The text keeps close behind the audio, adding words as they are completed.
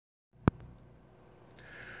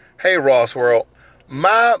Hey, Ross World.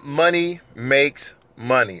 My money makes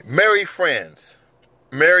money. Merry friends.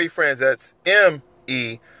 Merry friends. That's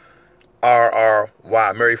MERRY.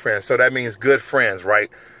 Merry friends. So that means good friends,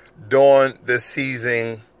 right? During the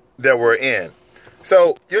season that we're in.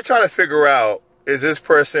 So you're trying to figure out, is this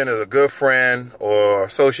person is a good friend or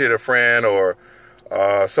associate of friend or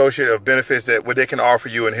associate of benefits that what they can offer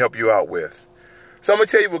you and help you out with. So I'm going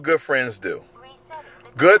to tell you what good friends do.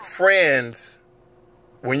 Good friends,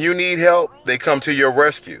 when you need help, they come to your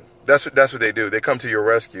rescue. That's what they do. They come to your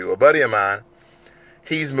rescue. A buddy of mine,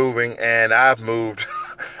 he's moving, and I've moved.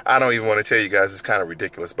 I don't even want to tell you guys. It's kind of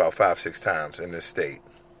ridiculous. About 5-6 times in this state,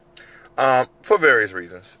 for various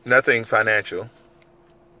reasons. Nothing financial,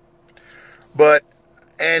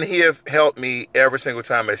 and he have helped me every single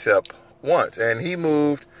time except once. And he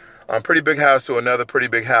moved a pretty big house to another pretty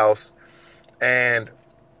big house, and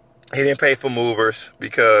he didn't pay for movers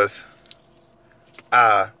because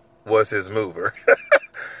I was his mover.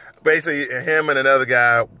 Basically, him and another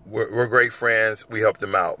guy were great friends. We helped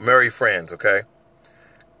him out. Merry friends, okay?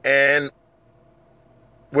 And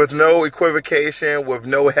with no equivocation, with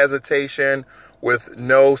no hesitation, with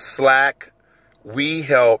no slack, we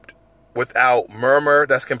helped without murmur.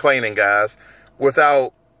 That's complaining, guys.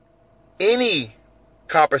 Without any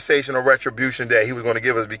compensation or retribution that he was going to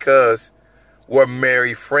give us, because we're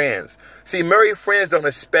merry friends. See, merry friends don't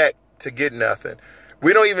expect to get nothing.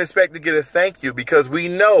 We don't even expect to get a thank you, because we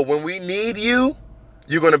know when we need you,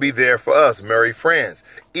 you're going to be there for us, merry friends.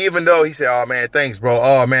 Even though he said, oh, man, thanks, bro.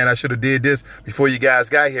 Oh, man, I should have did this before you guys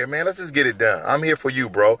got here. Man, let's just get it done. I'm here for you,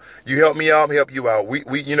 bro. You help me out, I'm help you out. We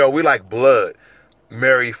like blood,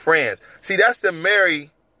 merry friends. See, that's the merry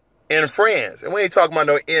and friends. And we ain't talking about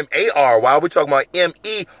no M-A-R-Y. We're talking about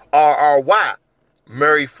M-E-R-R-Y.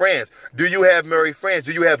 Merry friends. Do you have merry friends?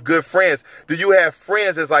 Do you have good friends? Do you have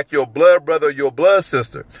friends that's like your blood brother, your blood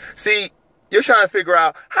sister? See, you're trying to figure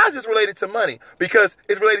out, how is this related to money? Because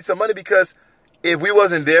it's related to money because if we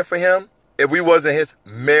wasn't there for him, if we wasn't his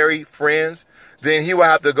merry friends, then he would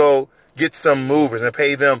have to go get some movers and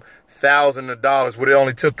pay them thousands of dollars, where it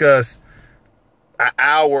only took us an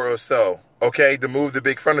hour or so, okay, to move the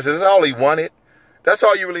big furniture. That's all he wanted. That's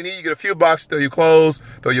all you really need. You get a few boxes, throw your clothes,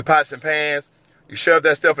 throw your pots and pans. You shove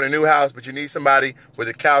that stuff in a new house, but you need somebody with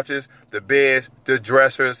the couches, the beds, the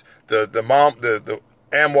dressers, the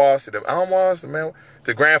armoires,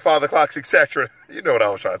 the grandfather clocks, etc. You know what I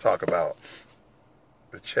was trying to talk about.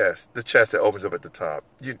 The chest that opens up at the top.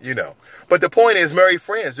 You know. But the point is, merry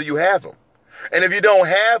friends, do you have them? And if you don't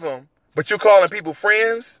have them, but you're calling people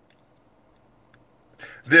friends,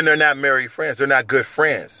 then they're not merry friends. They're not good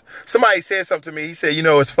friends. Somebody said something to me. He said,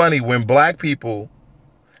 it's funny when black people,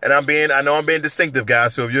 and I know I'm being distinctive,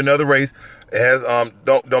 guys. So if you're another race, it has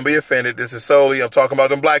don't be offended. This is solely, I'm talking about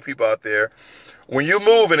them black people out there. When you're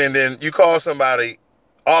moving and then you call somebody,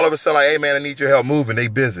 all of a sudden like, hey man, I need your help moving. They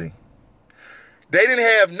busy. They didn't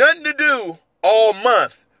have nothing to do all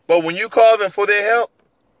month, but when you call them for their help,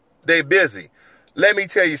 they busy. Let me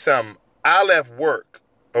tell you something. I left work.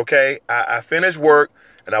 Okay, I finished work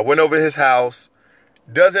and I went over to his house.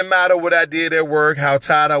 Doesn't matter what I did at work, how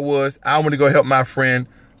tired I was. I want to go help my friend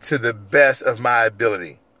to the best of my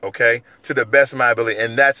ability, okay? To the best of my ability,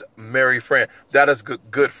 and that's merry friend. That is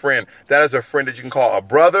good friend. That is a friend that you can call a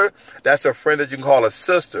brother. That's a friend that you can call a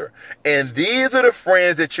sister. And these are the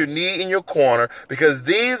friends that you need in your corner, because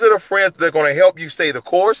these are the friends that are going to help you stay the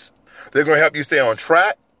course. They're going to help you stay on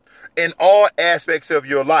track in all aspects of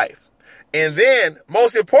your life. And then,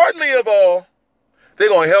 most importantly of all, they're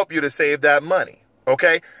going to help you to save that money.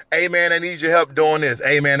 Okay, hey man, I need your help doing this.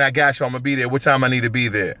 Hey man, I got you. I'm gonna be there. What time I need to be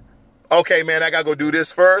there? Okay, man, I gotta go do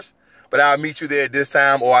this first, but I'll meet you there at this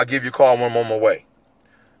time, or I'll give you a call when I'm on my way.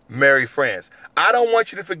 Merry friends. I don't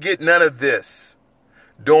want you to forget none of this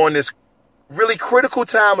during this really critical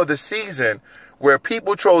time of the season where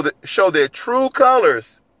people show their true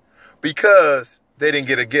colors because they didn't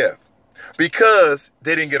get a gift, because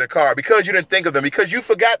they didn't get a card, because you didn't think of them, because you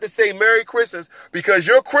forgot to say Merry Christmas, because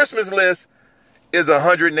your Christmas list is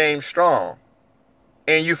 100 names strong,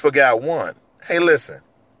 and you forgot one. Hey, listen,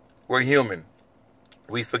 we're human.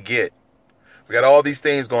 We forget. We got all these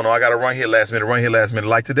things going on. I got to run here last minute.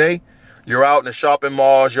 Like today, you're out in the shopping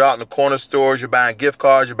malls, you're out in the corner stores, you're buying gift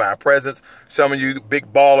cards, you're buying presents. Some of you,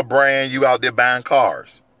 big baller brand, you out there buying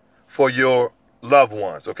cars for your loved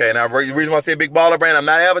ones, okay? Now, the reason why I say big baller brand, I'm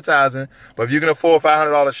not advertising, but if you can afford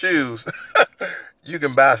 $500 shoes, you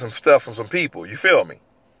can buy some stuff from some people. You feel me?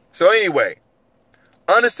 So anyway,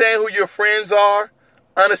 understand who your friends are,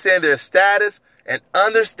 understand their status, and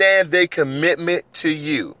understand their commitment to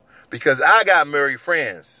you. Because I got merry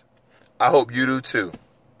friends. I hope you do too.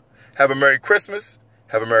 Have a Merry Christmas.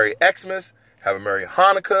 Have a Merry Xmas. Have a Merry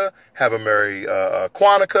Hanukkah. Have a Merry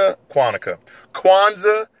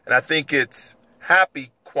Kwanzaa. And I think it's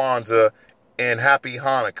Happy Kwanzaa and Happy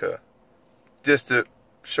Hanukkah. Just to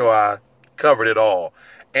show I covered it all.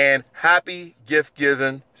 And happy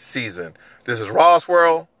gift-giving season. This is Ross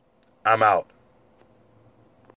World. I'm out.